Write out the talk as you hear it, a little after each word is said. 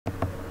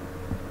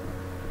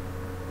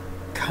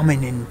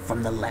coming in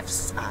from the left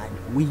side,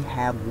 we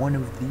have one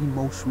of the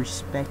most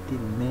respected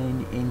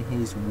men in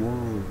his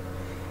world.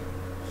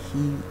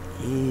 He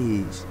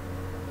is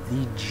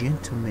the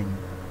gentleman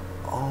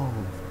of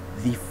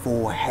the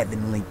 4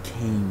 Heavenly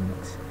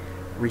Kings,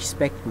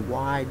 respected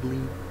widely,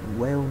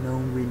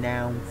 well-known,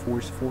 renowned for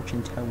his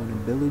fortune-telling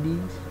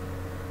abilities,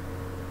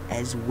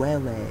 as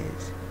well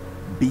as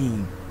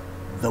being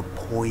the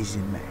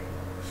Poison Man.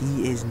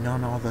 He is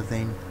none other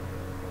than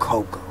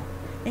Coco.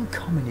 And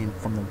coming in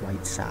from the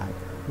right side,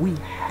 we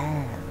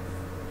have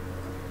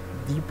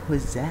the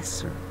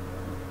possessor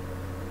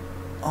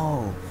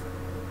of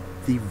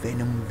the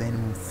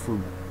Venom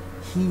fruit.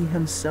 He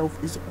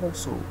himself is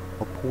also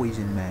a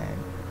Poison Man.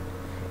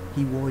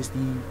 He was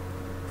the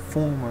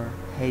former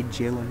head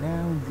jailer,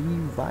 now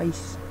the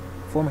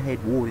former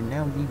head warden,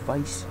 now the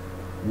vice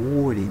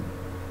warden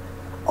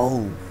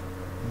of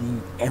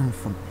the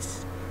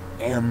infamous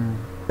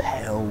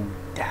Impel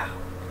down.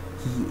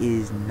 He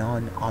is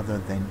none other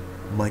than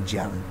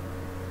Magellan.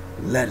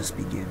 Let us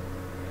begin.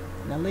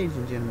 Now, ladies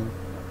and gentlemen,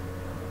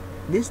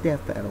 this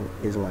death battle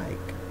is like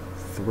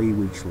 3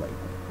 weeks late,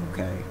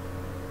 okay?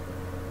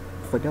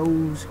 For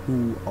those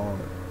who are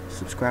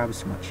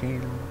subscribers to my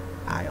channel,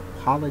 I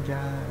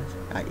apologize.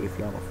 If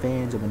y'all are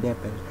fans of my death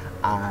battles,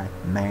 I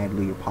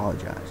madly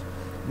apologize.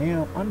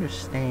 Now,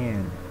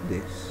 understand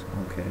this,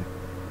 okay?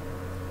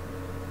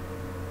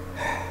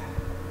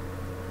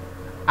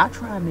 I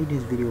tried to make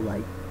this video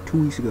like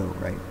 2 weeks ago,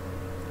 right?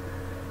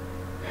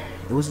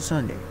 It was a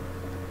Sunday.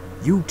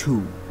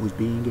 YouTube was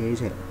being gay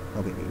as hell.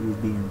 Okay, it was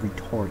being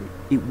retarded.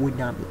 It would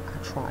not be.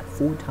 I tried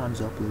 4 times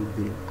to upload a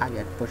video. I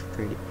got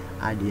frustrated.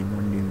 I didn't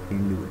want to do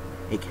anything to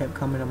it. It kept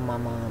coming up in my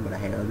mind, but I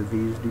had other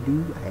videos to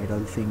do. I had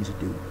other things to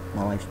do.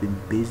 My life's been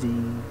busy.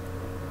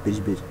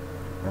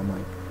 But I'm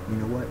like, you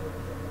know what?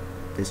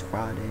 This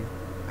Friday,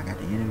 I got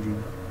the energy.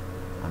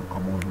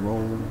 I'm on the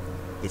roll.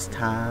 It's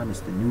time. It's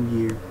the new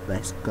year.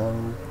 Let's go.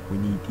 We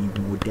need these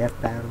more death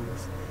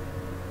battles.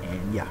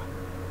 And yeah.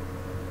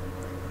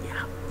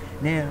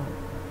 Now,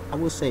 I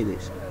will say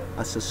this.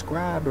 A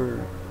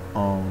subscriber,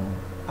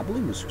 I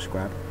believe it was a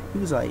subscriber, he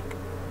was like,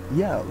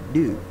 yo,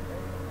 dude,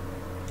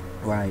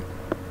 right,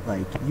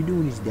 like, you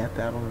doing these death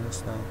battles and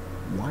stuff,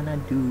 why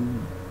not do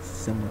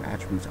similar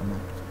attributes? I'm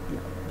like, yeah,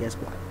 guess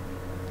what?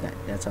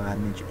 That's how I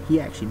mentioned. He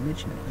actually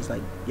mentioned it. He's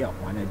like, yo,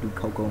 why not do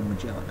Coco and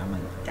Magellan? I'm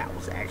like, that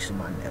was actually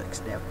my next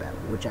death battle,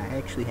 which I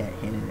actually had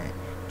hinted at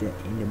the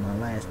end of my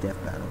last death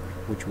battle,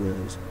 which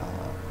was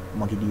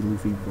Monkey D.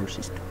 Luffy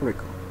versus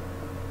Toriko.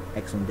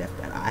 Excellent death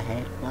battle. I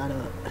had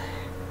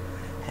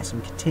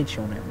some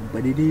contention on that one,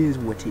 but it is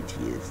what it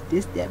is.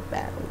 This death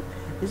battle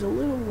is a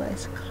little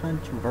less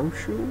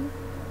controversial.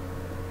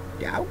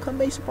 The outcome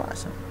may surprise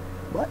some,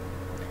 but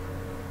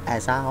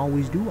as I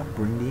always do, I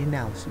bring the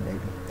analysis, baby.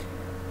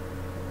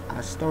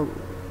 I start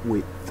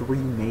with 3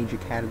 major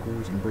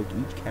categories and break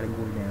each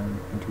category down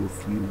into a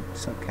few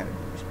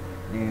subcategories.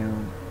 Now,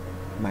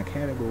 my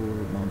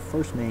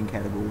first main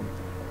category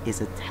is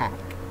attack,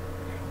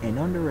 and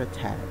under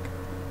attack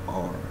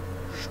are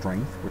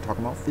strength. We're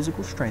talking about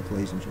physical strength,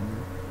 ladies and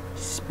gentlemen.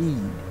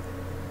 Speed,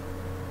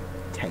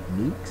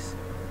 techniques,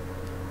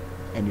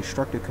 and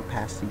destructive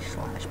capacity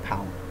 /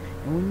 power.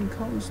 And when it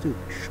comes to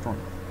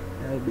strength,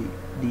 that'll be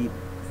the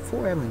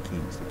 4 Heavenly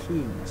Kings, the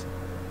kings.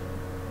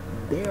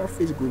 They are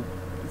physically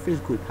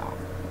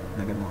powerful.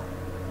 Not gonna lie,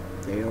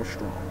 they are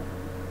strong.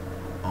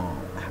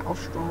 How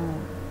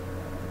strong?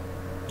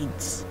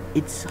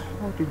 It's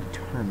hard to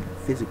determine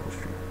physical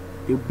strength.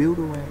 They're built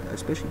around,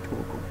 especially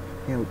Toriko.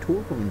 Now,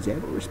 Toriko and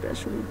Zebra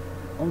especially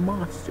are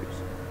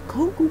monsters.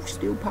 Coco's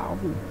still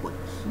powerful, but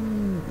he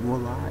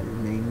relies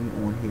mainly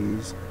on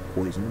his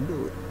poison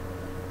ability.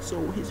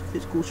 So his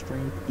physical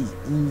strength is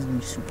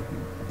easily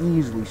superhuman.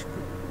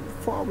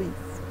 Probably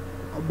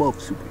above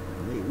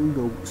superhuman. We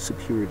go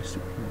superior to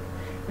superhuman.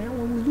 Now,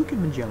 when we look at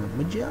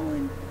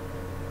Magellan,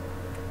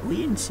 we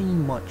didn't see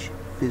much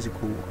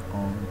physical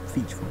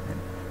feats from him,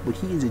 but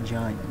he is a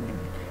giant man.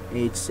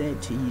 It's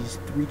said he's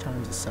 3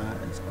 times the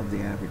size of the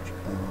average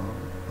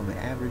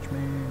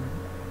man,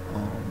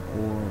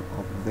 or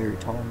of a very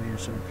tall man or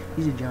something.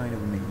 He's a giant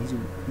of a man.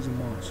 He's a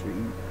monster.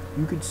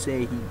 You could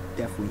say he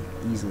definitely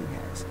easily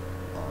has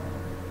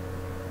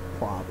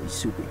probably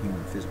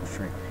superhuman physical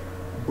strength.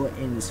 But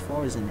as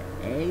far as an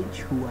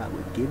edge, who I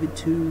would give it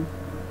to,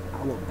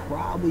 I would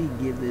probably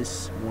give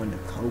this one to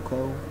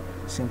Coco,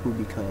 simply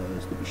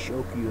because the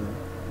Bishokia,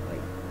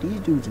 like, these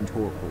dudes in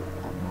Toriko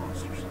are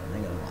monsters.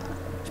 They got a lot.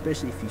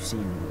 Especially if you've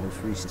seen the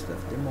most recent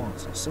stuff, they're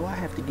monsters. So I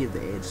have to give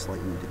the edge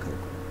slightly to Coco.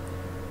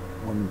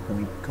 1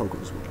 point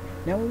Coco's way.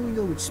 Now when we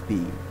go with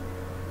speed,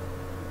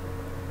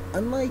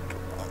 unlike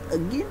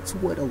against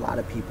what a lot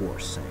of people are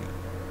saying,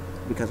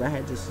 because I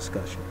had this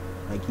discussion,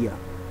 like, yeah,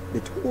 the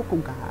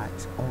Toriko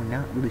guys are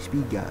not really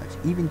speed guys.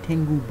 Even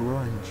Tengu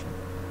Brunch,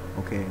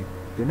 okay,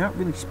 they're not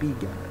really speed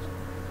guys.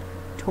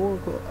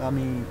 Toriko, I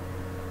mean,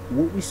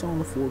 what we saw in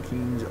the 4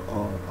 Kings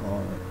are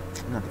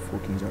not the 4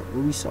 Kings arc.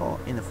 What we saw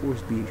in the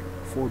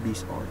 4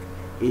 Beast arc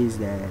is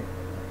that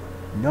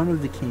none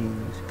of the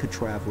kings could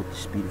travel at the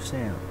speed of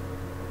sound.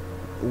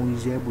 only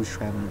Zebra's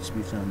traveling at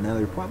speed of sound. Now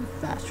they're probably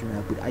faster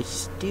now, but I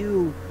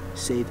still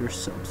say they're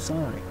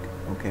subsonic.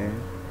 Okay,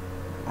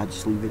 I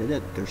just leave it at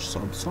that. They're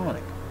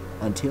subsonic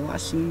until I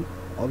see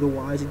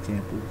otherwise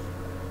examples.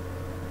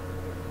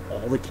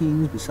 All the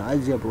kings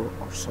besides Zebra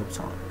are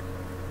subsonic.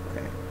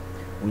 Okay,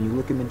 when you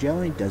look at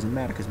Magellan, it doesn't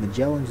matter because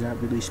Magellan's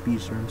not really a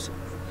speedster himself.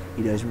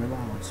 He doesn't rely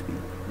on speed.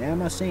 Now, I'm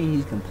not saying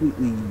he's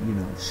completely,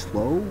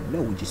 slow.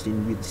 No, we just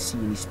didn't really see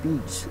any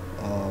speed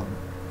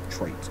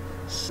traits.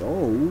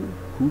 So,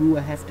 who do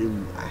I have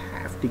to? I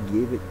have to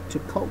give it to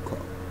Coco.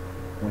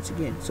 Once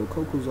again, so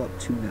Coco's up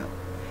 2 now.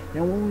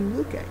 Now, when we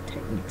look at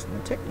techniques, now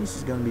techniques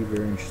is going to be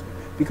very interesting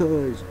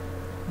because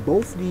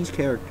both of these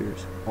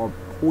characters are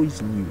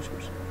poison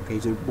users. Okay,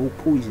 so they're both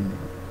poison.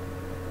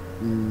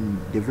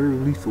 They're very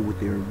lethal with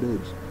their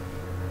abilities.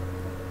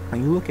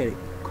 When you look at it,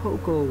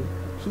 Coco,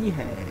 he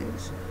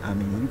has,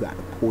 you got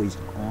a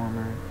poison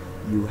armor,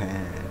 you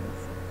have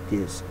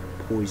this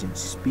poison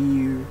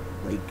spear,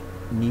 like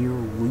near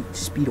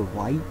speed of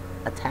light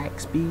attack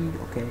speed,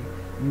 okay?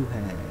 You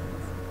have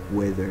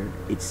whether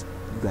it's,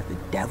 you got the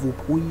devil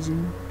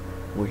poison,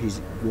 where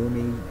his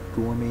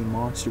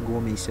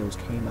gourmet cells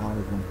came out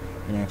of him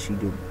and actually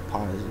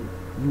deposited.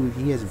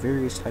 He has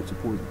various types of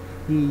poison.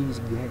 He's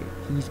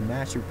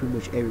mastered pretty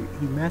much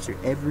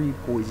every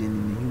poison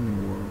in the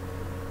human world.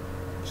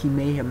 He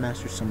may have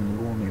mastered some in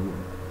the gourmet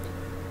world.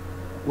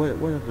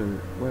 What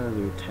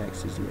other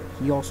attacks is there?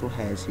 He also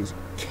has his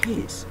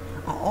kiss.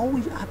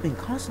 I've been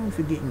constantly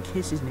forgetting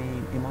Kiss's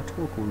name in my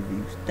Torko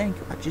reviews. Thank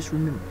you. I just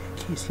remembered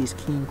Kiss, his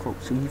King Coco.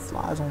 So he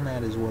flies on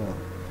that as well.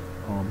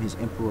 His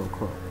Emperor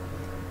Crow.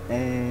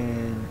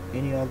 And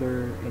any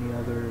other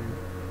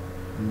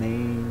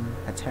main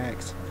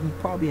attacks? He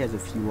probably has a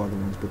few other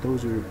ones, but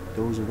those are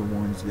the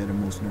ones that are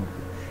most notable.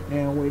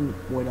 Now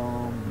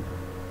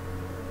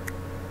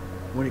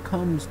when it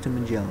comes to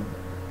Magellan,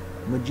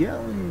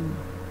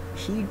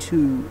 he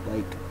too,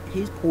 like,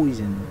 his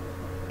poison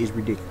is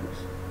ridiculous.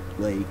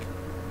 Like,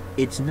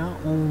 it's not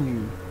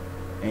only,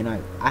 and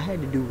I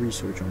had to do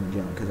research on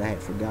Magellan because I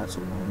had forgot so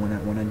long.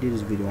 When I did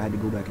this video, I had to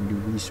go back and do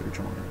research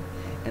on him.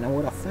 And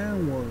what I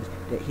found was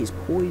that his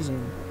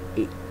poison,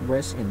 it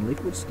rests in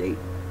liquid state,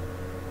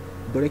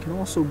 but it can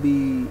also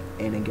be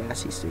in a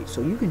gaseous state.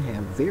 So you can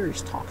have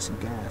various toxic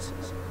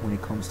gases when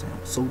it comes to him.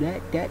 So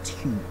that's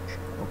huge.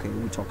 Okay,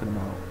 we're talking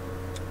about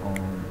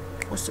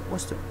what's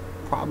the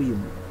probably,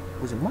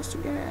 was it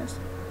mustard gas?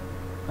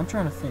 I'm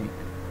trying to think.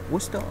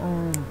 What's the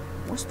one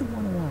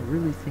I'm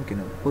really thinking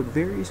of? But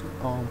various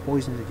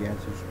poisons and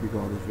gases,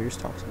 regardless, various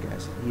toxic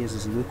gases. He has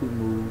his liquid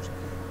moves.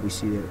 We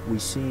see the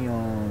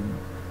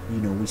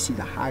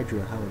Hydra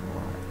a hell of a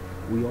lot.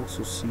 We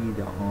also see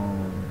the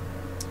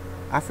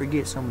I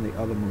forget some of the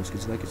other moves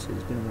because, like I said,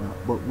 it's been a while.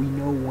 But we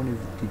know one of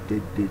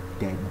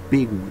that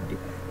big one,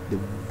 the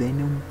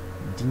Venom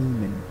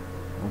Demon.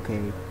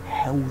 Okay,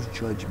 Hell's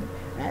Judgment.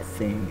 That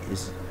thing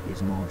is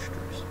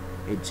monstrous.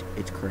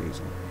 It's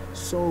crazy.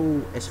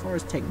 So as far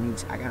as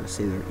techniques, I gotta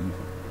say they're even.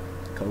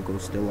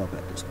 Coco's still up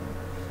at this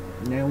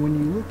point. Now, when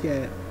you look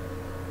at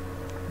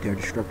their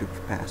destructive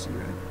capacity,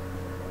 right?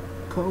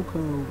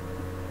 Coco,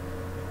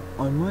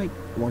 unlike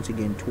once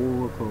again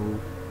Toroko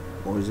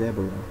or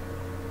Zebra,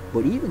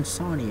 but even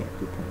Sonny at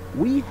the point,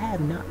 we have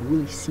not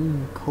really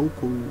seen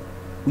Coco.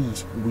 We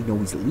know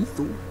he's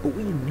lethal, but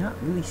we have not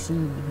really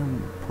seen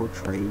him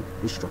portray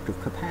destructive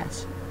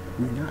capacity.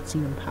 We've not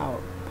seen him power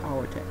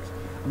attacks.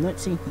 I'm not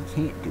saying he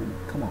can't do it.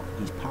 Come on,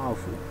 he's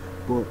powerful,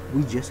 but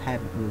we just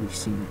haven't really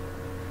seen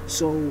it.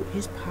 So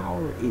his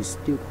power is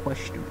still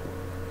questionable.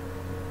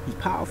 He's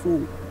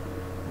powerful,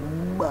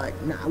 but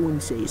I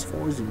wouldn't say as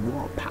far as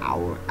raw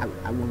power,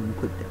 I wouldn't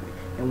put it that way.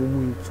 And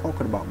when we're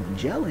talking about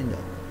Magellan,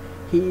 though,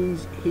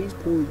 his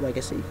poison, like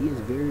I said, he has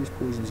various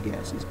poisonous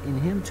gases. In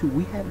him too,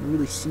 we haven't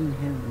really seen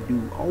him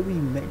do. All we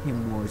met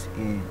him was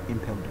in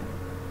Impel.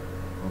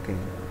 Okay.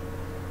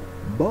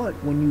 But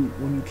when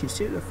you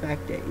consider the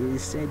fact that it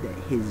is said that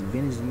his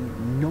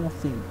venom,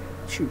 nothing,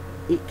 true,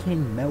 it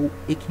can melt,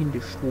 it can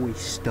destroy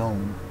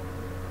stone,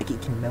 like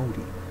it can melt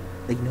it,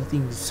 like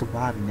nothing's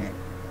surviving that.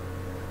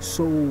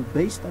 So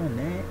based on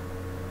that,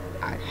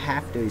 I'd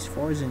have to, as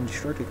far as in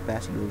destructive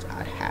capacity goes,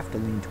 I'd have to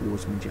lean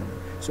towards Magellan.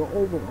 So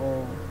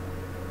overall,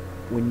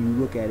 when you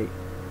look at it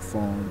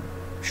from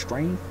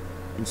strength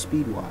and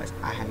speed wise,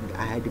 I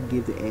had to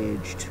give the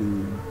edge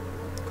to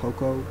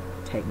Coco.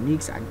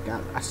 Techniques,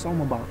 I saw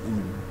them about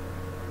even.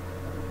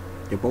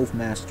 They're both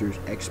masters,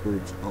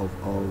 experts of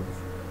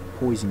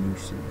poison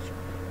usage.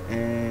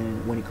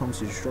 And when it comes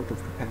to destructive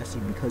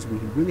capacity, because we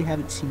really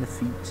haven't seen the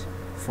feats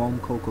from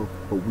Coco,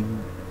 but we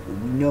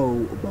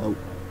know about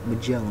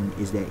Magellan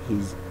is that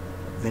his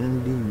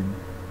Venom Demon,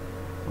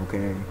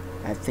 okay,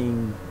 that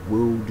thing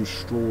will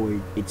destroy.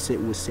 It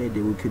was said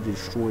that we could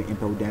destroy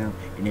Impel Down,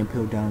 and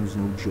Impel Down is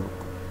no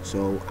joke.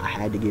 So I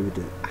had to give it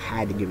to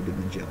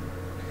Magellan.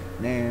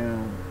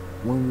 Now,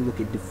 when we look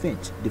at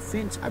defense,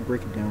 I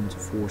break it down into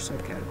 4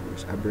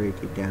 subcategories. I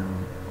break it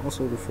down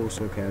also to 4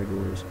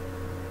 subcategories: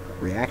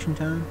 reaction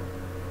time,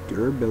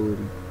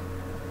 durability,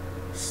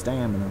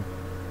 stamina,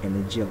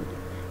 and agility.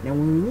 Now,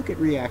 when we look at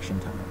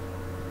reaction time,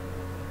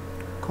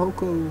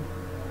 Coco,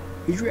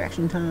 his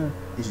reaction time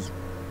is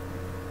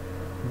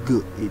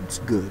good. It's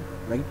good.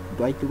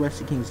 Like the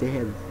rest of the kings, they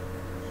have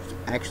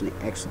actually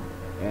excellent.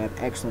 They have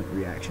excellent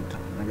reaction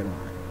time. I'm not gonna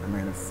lie. I'm not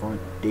gonna front.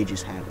 They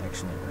just have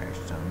excellent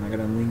reaction time. I'm not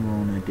gonna linger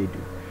on that. They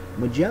do.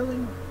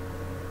 Magellan,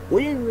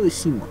 we didn't really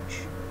see much.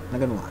 I'm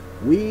not gonna lie.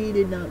 We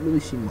did not really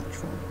see much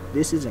from him.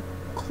 This is a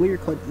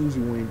clear-cut,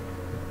 easy win.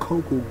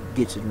 Coco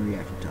gets it in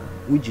reaction time.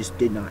 We just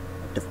did not.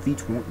 The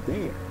feats weren't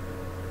there.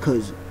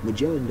 Because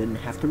Magellan doesn't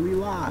have to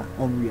rely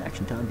on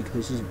reaction time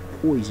because his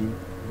poison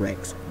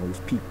wrecks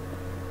most people.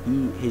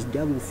 His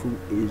devil fruit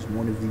is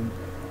one of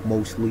the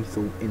most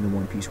lethal in the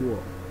One Piece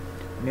world.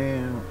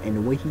 Now, and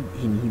the way he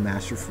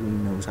masterfully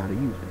knows how to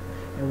use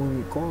it. And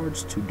when it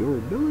regards to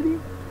durability,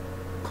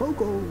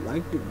 Coco,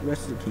 like the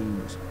rest of the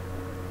kings,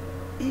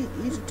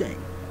 he's a tank.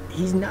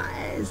 He's not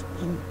as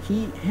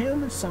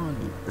him and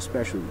Sandy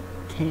especially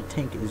can't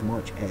tank as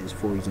much as,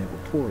 for example,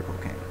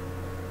 Toriko can.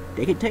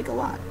 They can take a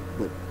lot,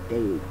 but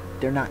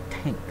they're not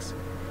tanks.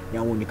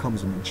 Now, when it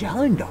comes to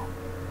Magellan, though,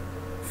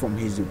 from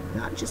his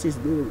not just his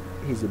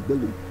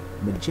ability,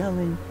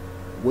 Magellan,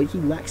 what he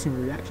lacks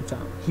in reaction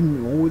time, he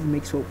always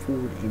makes up for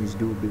it in his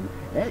durability.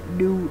 That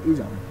dude is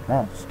a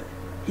monster.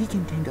 He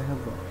can tank a hell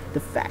of a lot. The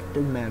fact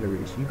of the matter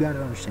is, you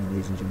gotta understand,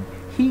 ladies and gentlemen,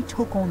 he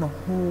took on the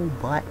whole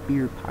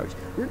Blackbeard pirates.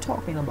 We're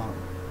talking about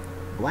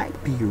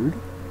Blackbeard,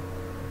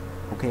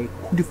 okay,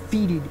 who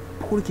defeated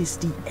Portacus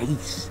the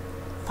Ace,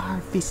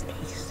 Fire Fist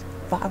Ace,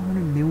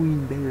 500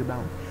 million bear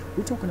bounty.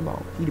 We're talking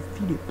about he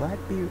defeated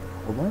Blackbeard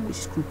along with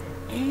his crew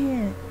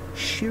and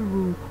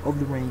Shiru of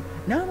the Rain.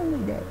 Not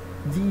only that,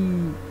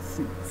 the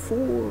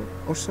 4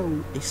 or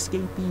so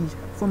escapees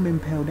from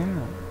Impel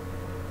down,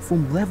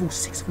 from level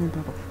 6 of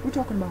Impel. We're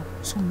talking about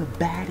some of the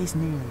baddest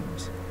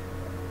names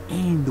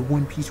in the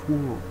One Piece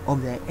world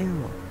of that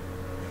era.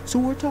 So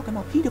we're talking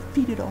about he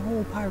defeated a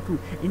whole pirate crew,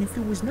 and if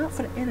it was not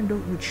for the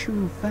antidote which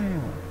Shiru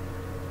found.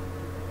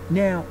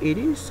 Now, it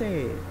is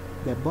said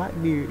that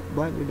Blackbeard,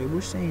 they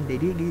were saying they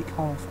did get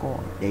caught off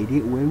guard. They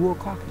did very well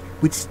cocky.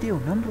 But still,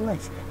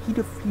 nonetheless, he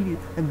defeated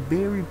a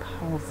very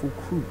powerful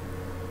crew.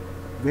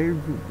 Very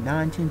good,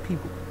 9-10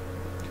 people.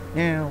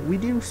 Now, we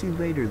do see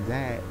later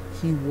that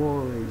he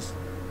ran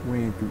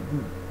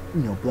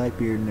through,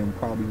 Blackbeard and them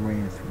probably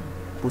ran through.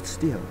 But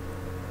still,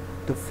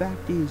 the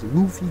fact is,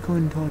 Luffy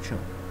couldn't touch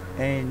him.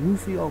 And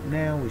Luffy up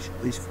now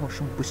is far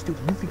short, but still,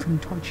 Luffy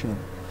couldn't touch him.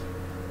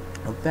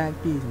 The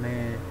fact is,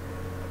 man,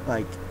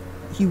 like,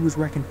 he was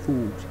wrecking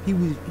fools. He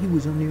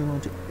was on there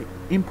on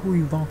Emperor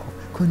Ivankov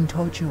couldn't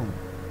touch him.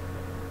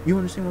 You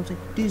understand what I'm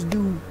saying? This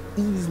dude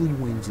easily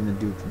wins in the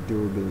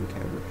durability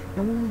category.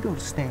 Now when we go to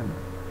stamina,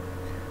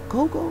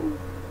 Coco,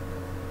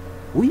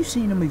 we've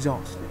seen him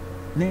exhausted.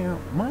 Now,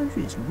 mind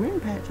you, it's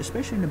Grinpatch,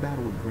 especially in the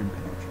battle with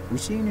Grinpatch.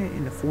 We've seen it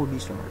in the 4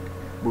 Beast arc,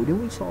 but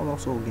then we saw it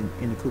also again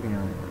in the Cooking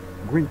Island arc.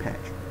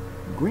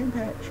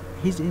 Grinpatch,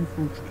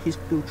 his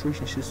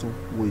filtration system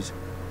was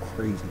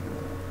crazy.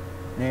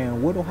 Now,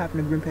 what will happen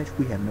to Grinpatch,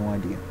 we have no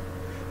idea.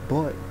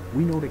 But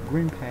we know that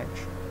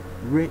Grinpatch,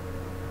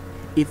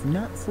 if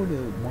not for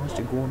the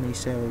Monster Gourmet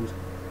cells,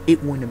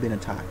 it wouldn't have been a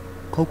tie.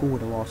 Coco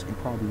would have lost and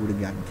probably would have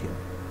gotten killed.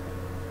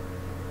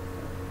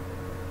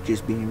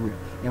 Just being real.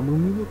 Now,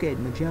 when we look at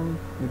Magellan,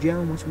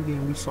 once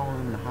again, we saw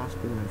him in the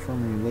hospital and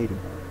infirmary later.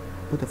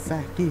 But the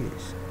fact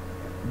is,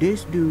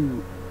 this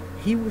dude,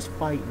 he was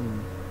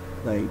fighting,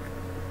 like,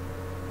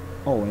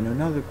 oh, and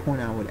another point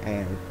I would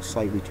add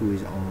slightly to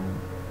his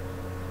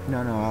no,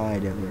 I'll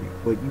add that later.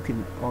 But you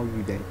can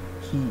argue that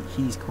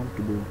he's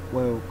comfortable.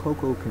 Well,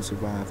 Coco can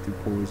survive through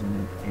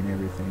poison and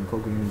everything.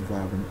 Coco can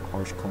survive in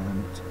harsh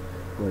climates.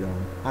 But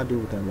I'll deal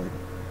with that later.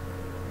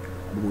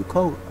 But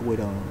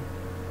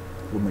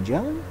with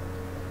Magellan,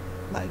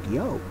 like,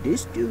 yo,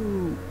 this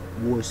dude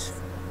was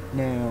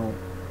now.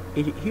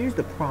 Here's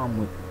the problem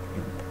with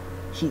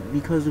him.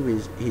 Because of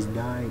his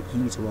diet,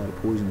 he eats a lot of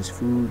poisonous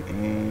food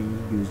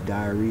and he used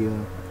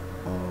diarrhea.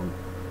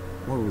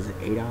 What was it,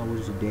 8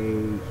 hours a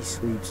day? He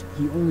sleeps.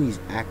 He only is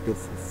active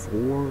for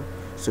 4,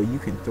 so you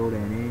can throw that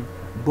in.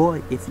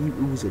 But if it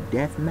was a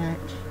death match,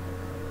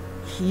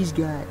 he's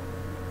got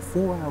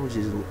 4 hours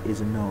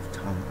is enough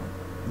time.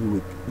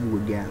 You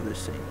would gather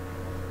say.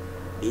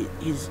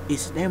 His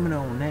stamina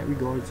on that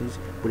regards is,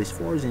 but as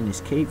far as in his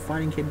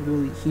fighting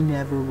capability, he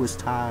never was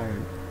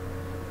tired.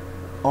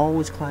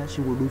 Always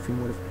clashing with Luffy.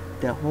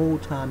 That whole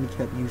time he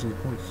kept using his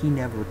point, he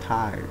never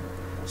tired.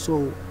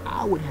 So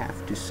I would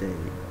have to say,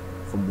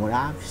 from what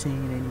I've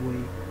seen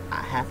anyway,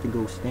 I have to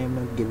go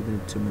stamina, give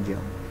it to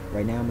Magellan.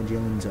 Right now,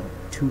 Magellan's up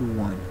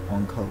 2-1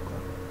 on Coco.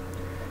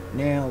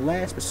 Now,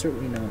 last but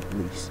certainly not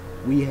least,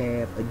 we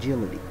have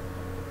agility.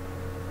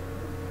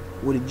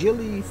 With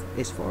agility,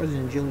 as far as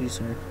agility is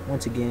concerned,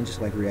 once again,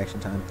 just like reaction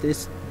time,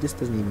 this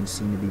doesn't even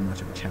seem to be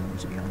much of a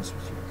challenge, to be honest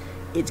with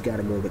you. It's got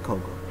to go to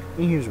Coco.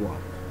 And here's why.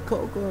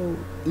 Coco,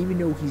 even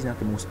though he's not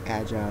the most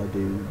agile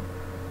dude,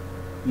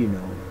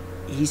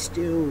 he's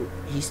still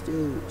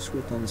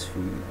swift on his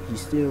feet. He's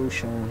still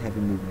showing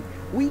heavy movement.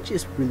 We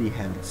just really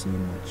haven't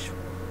seen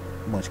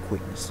much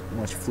quickness,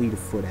 much fleet of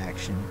foot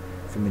action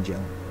from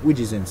Magellan. We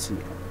just didn't see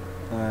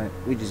it.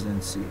 We just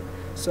didn't see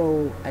it.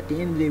 So at the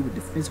end of the day, with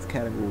defensive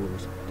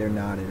categories, they're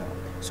not at all.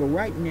 So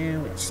right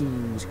now, it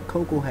seems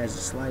Coco has a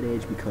slight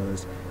edge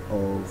because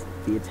of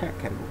the attack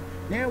category.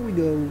 Now we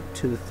go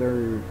to the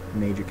third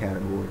major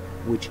category,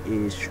 which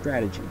is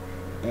strategy.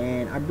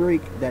 And I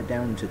break that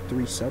down into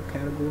 3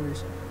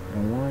 subcategories.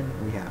 And one,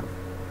 we have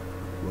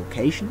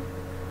location.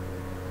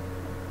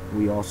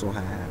 We also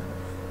have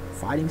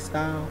fighting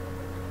style.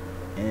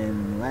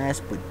 And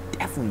last but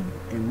definitely,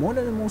 and one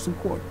of the most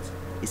important,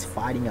 is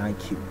fighting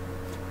IQ.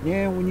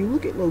 Now, when you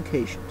look at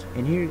locations,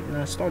 and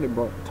I started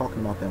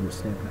talking about that with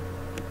stamina.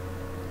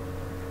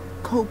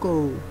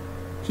 Coco,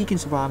 he can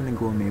survive in the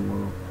gourmet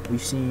world.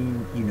 We've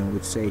seen,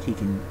 it's said he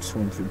can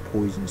swim through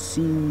poison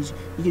seas.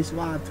 He can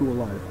survive through a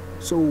lot of it.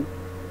 So,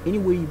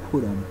 anywhere you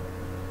put him,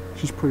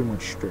 he's pretty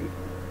much straight.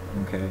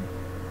 Okay?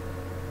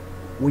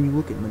 When you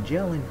look at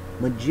Magellan,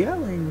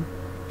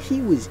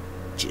 he was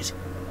just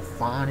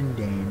fine and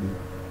dandy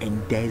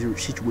in desert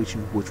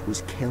situations, which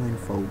was killing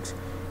folks.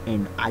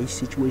 In ice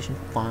situations,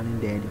 fine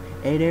and dandy.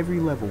 At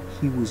every level,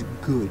 he was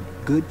good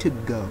to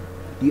go.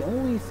 The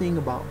only thing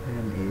about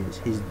him is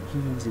he's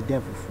a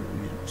devil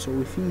fruit.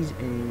 So if he's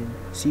in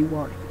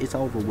seawater, it's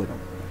over with him.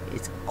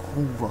 It's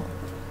over.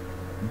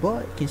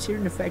 But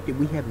considering the fact that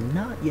we have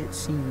not yet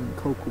seen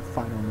Coco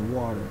fight on the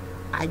water,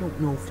 I don't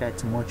know if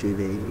that's much of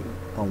a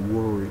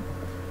worry.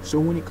 So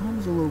when it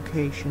comes to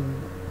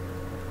location,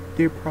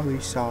 they're probably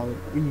solid,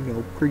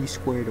 pretty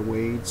squared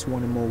away. It's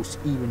one of the most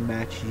even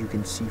matches you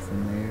can see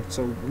from there.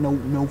 So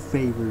no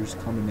favors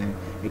coming there,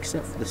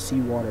 except for the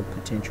seawater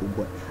potential,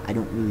 but I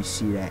don't really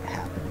see that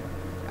happening.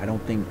 I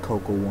don't think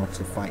Coco wants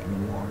to fight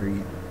in the water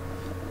either.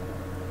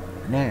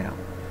 Now,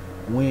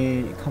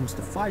 when it comes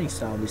to fighting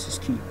style, this is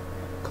key.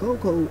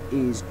 Coco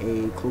is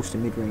a close to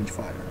mid-range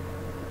fighter.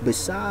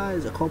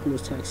 Besides a couple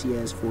of attacks he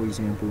has, for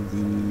example,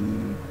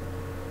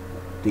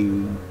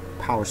 the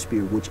power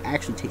spear, which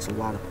actually takes a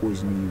lot of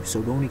poison to use,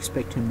 so don't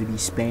expect him to be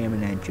spamming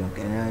that junk,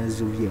 and as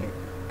of yet,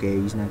 okay,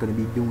 he's not going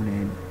to be doing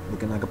that,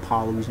 looking like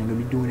Apollo, he's not going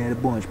to be doing that a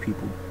bunch,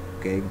 people,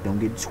 okay, don't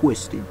get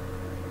twisted.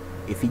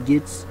 If he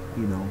gets,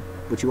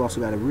 but you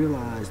also got to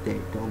realize that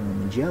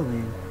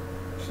Magellan,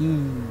 he,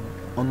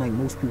 unlike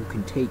most people,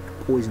 can take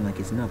poison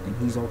like it's nothing.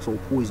 He's also a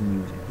poison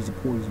user, he's a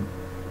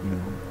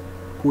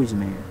poison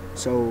man,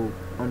 so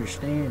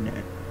understand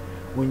that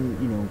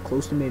when,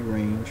 close to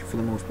mid-range, for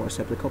the most part,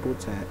 except a couple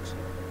attacks.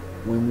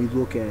 When we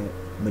look at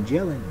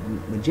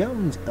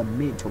Magellan's a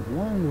mid to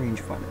long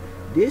range fighter.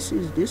 This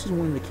is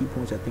one of the key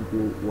points I think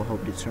will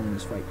help determine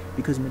this fight,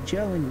 because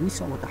Magellan, we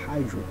saw with the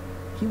Hydra,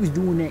 he was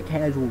doing that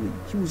casually.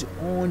 He was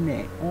on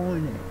that,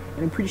 and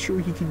I'm pretty sure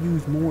he could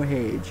use more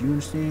heads. You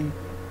understand?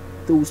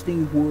 Those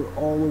things were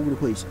all over the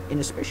place, and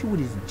especially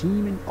with his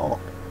demon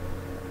arc,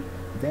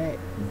 that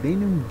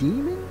Venom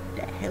demon,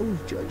 that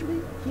Hell's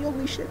Judgment, he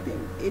unleashed that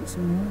thing.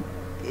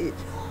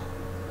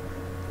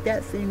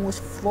 That thing was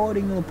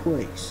floating in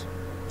place.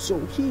 So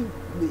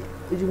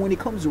when it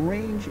comes to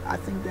range, I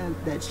think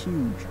that's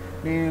huge.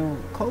 Now,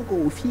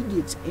 Coco, if he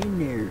gets in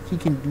there, he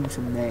can do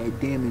some mad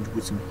damage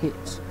with some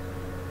hits.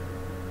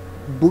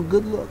 But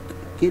good luck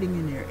getting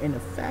in there. And the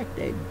fact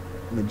that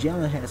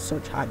Magellan has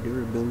such high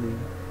durability,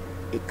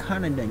 it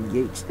kind of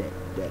negates that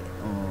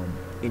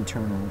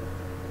internal,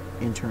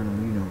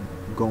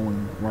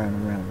 going round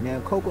and round.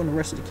 Now, Coco and the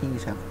rest of the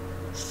kings have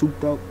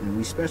souped up, and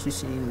we especially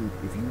seen,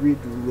 if you read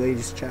the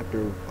latest chapter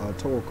of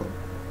Toriko,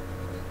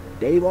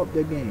 they've upped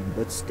their game,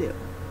 but still.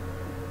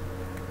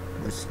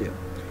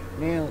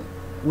 Now,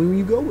 when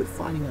you go with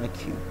fighting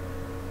IQ,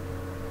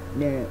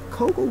 now,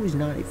 Coco is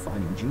not a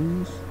fighting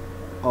genius.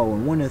 Oh,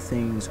 and one of the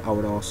things I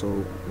would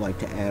also like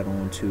to add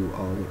on to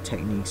with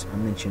techniques, I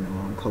mentioned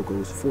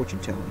Coco's fortune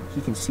telling.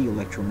 He can see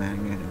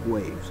electromagnetic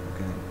waves,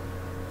 okay?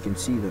 You can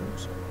see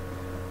those.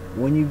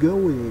 When you go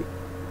with it,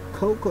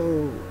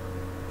 Coco,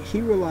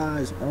 he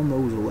relies on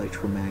those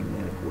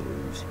electromagnetic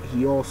waves.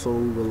 He also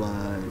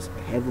relies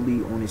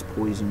heavily on his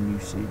poison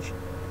usage.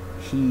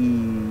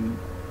 He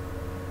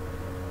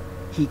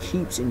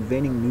keeps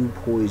inventing new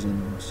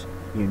poisons,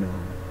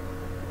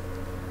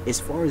 as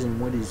far as in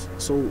what is,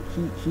 so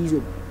he's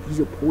a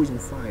poison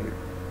fighter.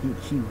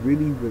 He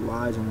really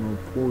relies on those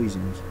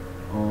poisons.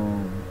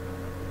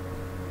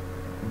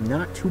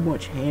 Not too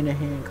much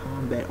hand-to-hand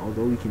combat,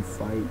 although he can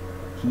fight.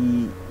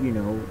 He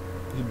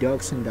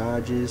ducks and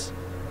dodges,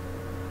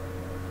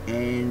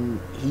 and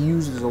he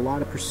uses a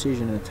lot of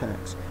precision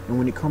attacks. And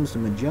when it comes to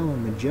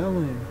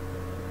Magellan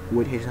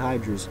with his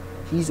Hydras,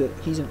 he's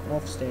an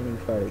offstanding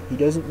fighter. He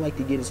doesn't like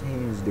to get his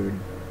hands dirty,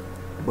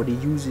 but he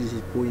uses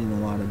his poison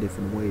in a lot of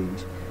different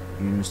ways.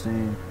 You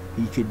understand?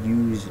 He could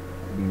use,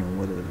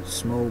 whether it's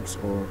smokes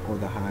or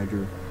the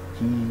Hydra.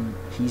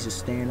 He's a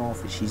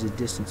standoffish. He's a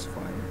distance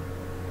fighter.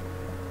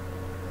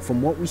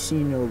 From what we've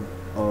seen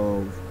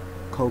of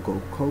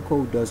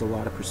Coco does a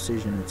lot of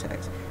precision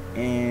attacks,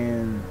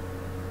 and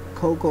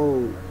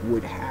Coco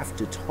would have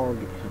to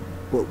target him.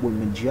 But would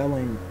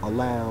Magellan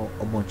allow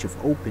a bunch of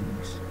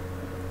openings?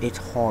 It's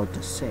hard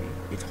to say.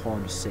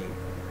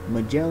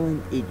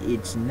 Magellan,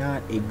 it's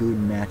not a good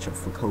matchup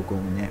for Coco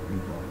in that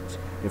regards.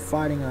 They're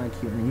fighting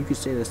IQ, and you could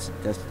say that's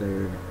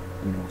their,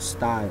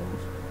 styles.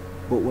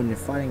 But when they're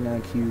fighting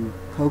IQ,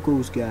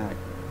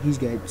 he's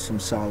got some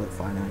solid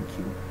fight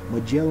IQ.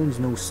 Magellan's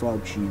no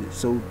slouch either.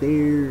 So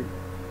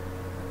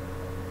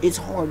it's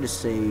hard to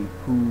say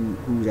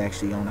who's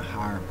actually on a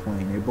higher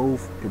plane. They're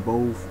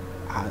both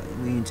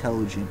highly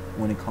intelligent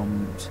when it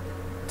comes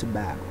to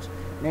battles.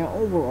 Now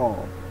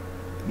overall,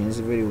 and this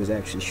video was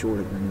actually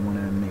shorter than the one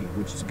I made,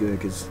 which is good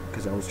because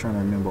I was trying to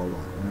remember a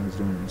lot when I was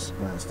doing this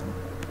last time.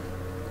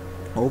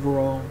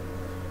 Overall,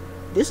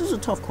 this is a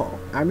tough call.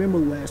 I remember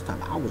last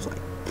time I was like,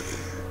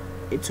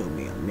 it took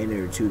me a minute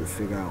or two to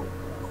figure out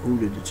who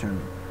to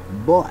determine.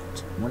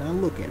 But when I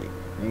look at it,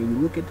 and you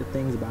look at the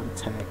things about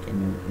attack,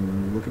 and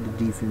you look at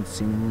the defense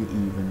seemingly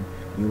even,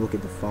 and you look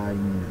at the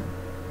fighting,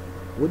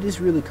 what this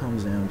really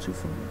comes down to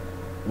for me,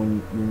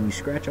 when you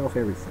scratch off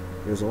everything,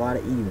 there's a lot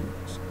of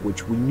evenness,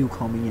 which we knew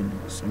coming into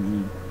this. I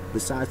mean,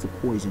 besides the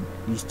poison,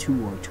 these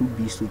two are two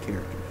beastly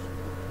characters.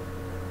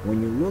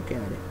 When you look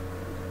at it,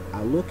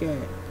 I look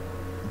at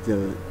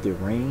the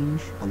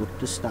range, I look at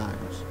the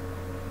styles.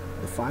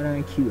 The fight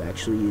IQ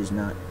actually is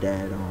not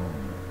that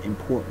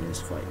important in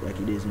this fight, like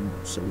it isn't,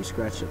 so we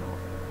scratch it off.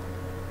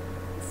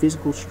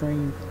 Physical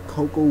strength,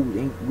 Coco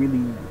ain't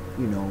really,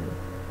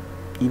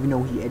 even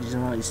though he edges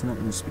on, it's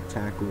nothing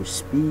spectacular.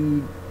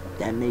 Speed,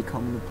 that may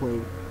come into play,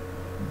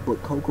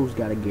 but Coco's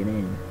got to get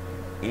in,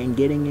 and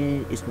getting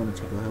in, it's going to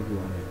take a hell of a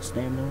lot of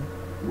stamina,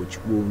 which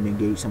will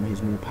negate some of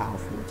his more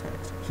powerful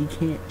attacks. He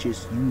can't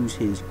just use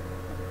his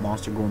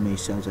monster gourmet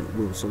cells at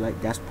will, so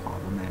that's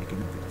problematic in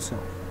and of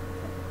itself.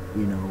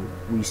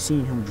 We've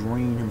seen him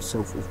drain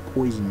himself of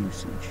poison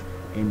usage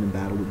in the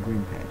battle with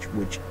Green Patch,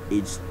 which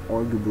it's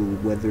arguable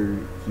whether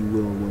he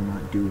will or will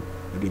not do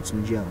against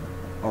Magellan.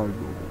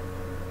 Arguable.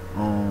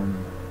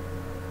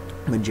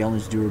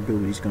 Magellan's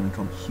durability is going to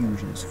come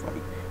huge in this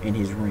fight, and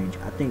his range.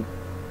 I think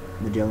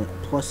Magellan,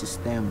 plus his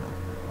stamina,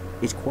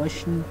 it's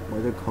questioned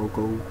whether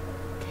Coco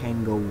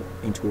can go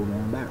into a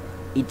long battle.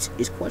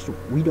 It's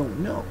questionable. We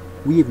don't know.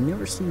 We have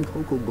never seen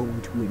Coco go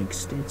into an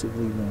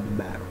extensively long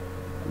battle.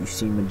 We've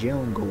seen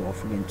Magellan go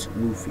off against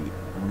Luffy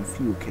on a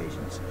few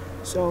occasions.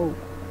 So,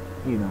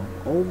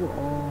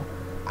 overall,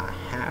 I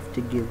have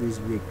to give this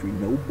victory,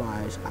 no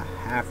bias, I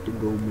have to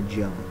go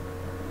Magellan.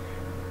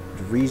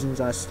 The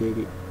reasons I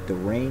stated, the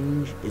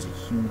range is a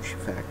huge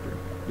factor.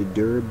 The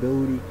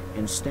durability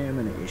and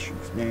stamina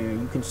issues. Now,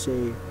 you can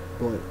say,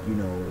 but,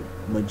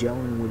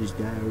 Magellan with his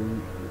diary,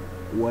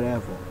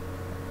 whatever.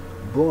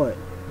 But,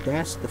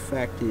 that's the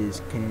fact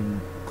is,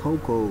 can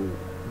Coco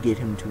get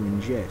him to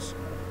ingest?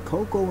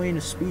 Coco ain't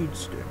a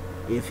speedster.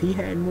 If he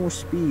had more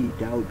speed,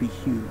 that would be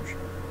huge.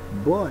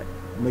 But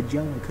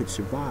Magellan could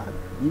survive.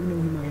 Even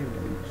though he might have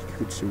that, he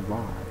could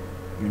survive.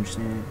 You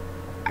understand?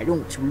 I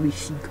don't really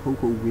see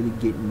Coco really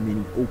getting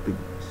many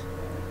openings.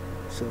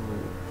 So,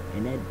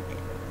 and that,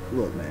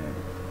 look, man,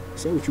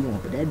 say what you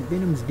want, but that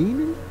Venom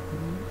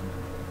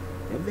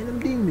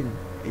Demon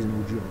is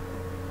no joke.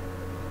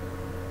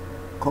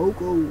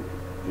 Coco,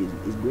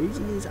 as great as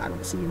he is, I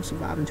don't see him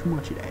surviving too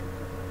much of that.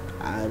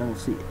 I don't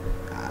see it.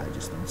 I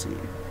just don't see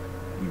it.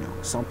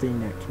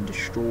 Something that can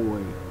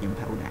destroy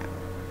Impel down.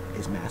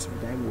 As massive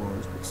as that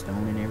was, with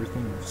stone and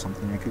everything,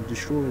 something that could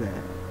destroy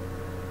that.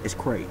 It's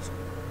crazy.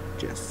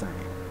 Just saying.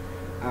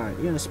 Alright,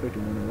 the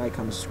unexpected winner, like,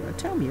 comment, subscribe.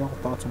 Tell me your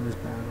thoughts on this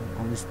battle,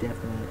 on this death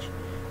match.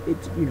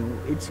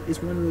 It's,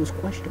 it's one of those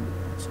questionable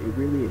ones. It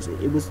really is.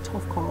 It was a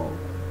tough call.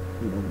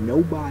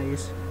 No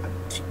bias.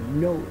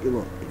 Look,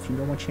 if you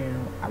know my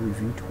channel, I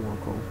review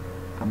Toriko.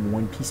 I'm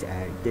One Piece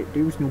addict.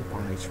 There was no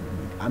bias for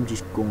me. I'm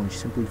just going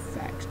simply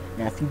facts.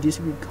 Now, if you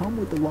disagree, come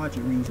with the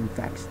logic, reason,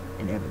 facts,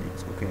 and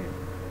evidence, okay?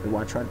 But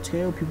what I tried to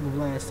tell people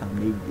last time,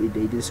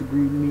 they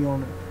disagreed with me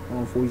on,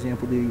 for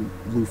example, the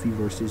Luffy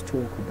versus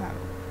Toriko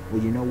battle.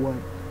 Well, you know what?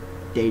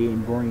 They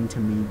didn't bring to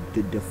me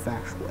the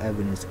factual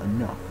evidence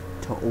enough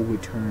to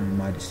overturn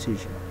my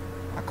decision.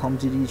 I come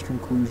to these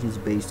conclusions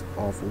based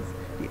off of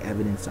the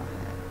evidence I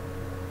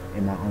have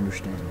and my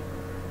understanding.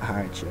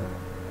 Alright, y'all.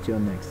 Till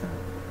next time.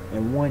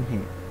 And one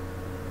hint,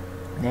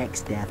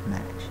 next death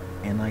match,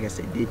 and like I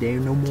said, there are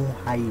no more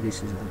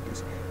hiatuses like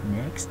this.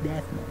 Next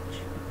death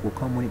match will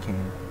come when it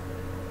can.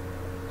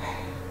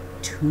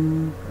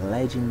 Two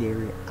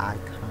legendary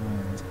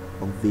icons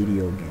of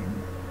video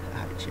gaming.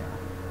 Alright, y'all.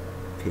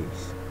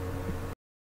 Peace.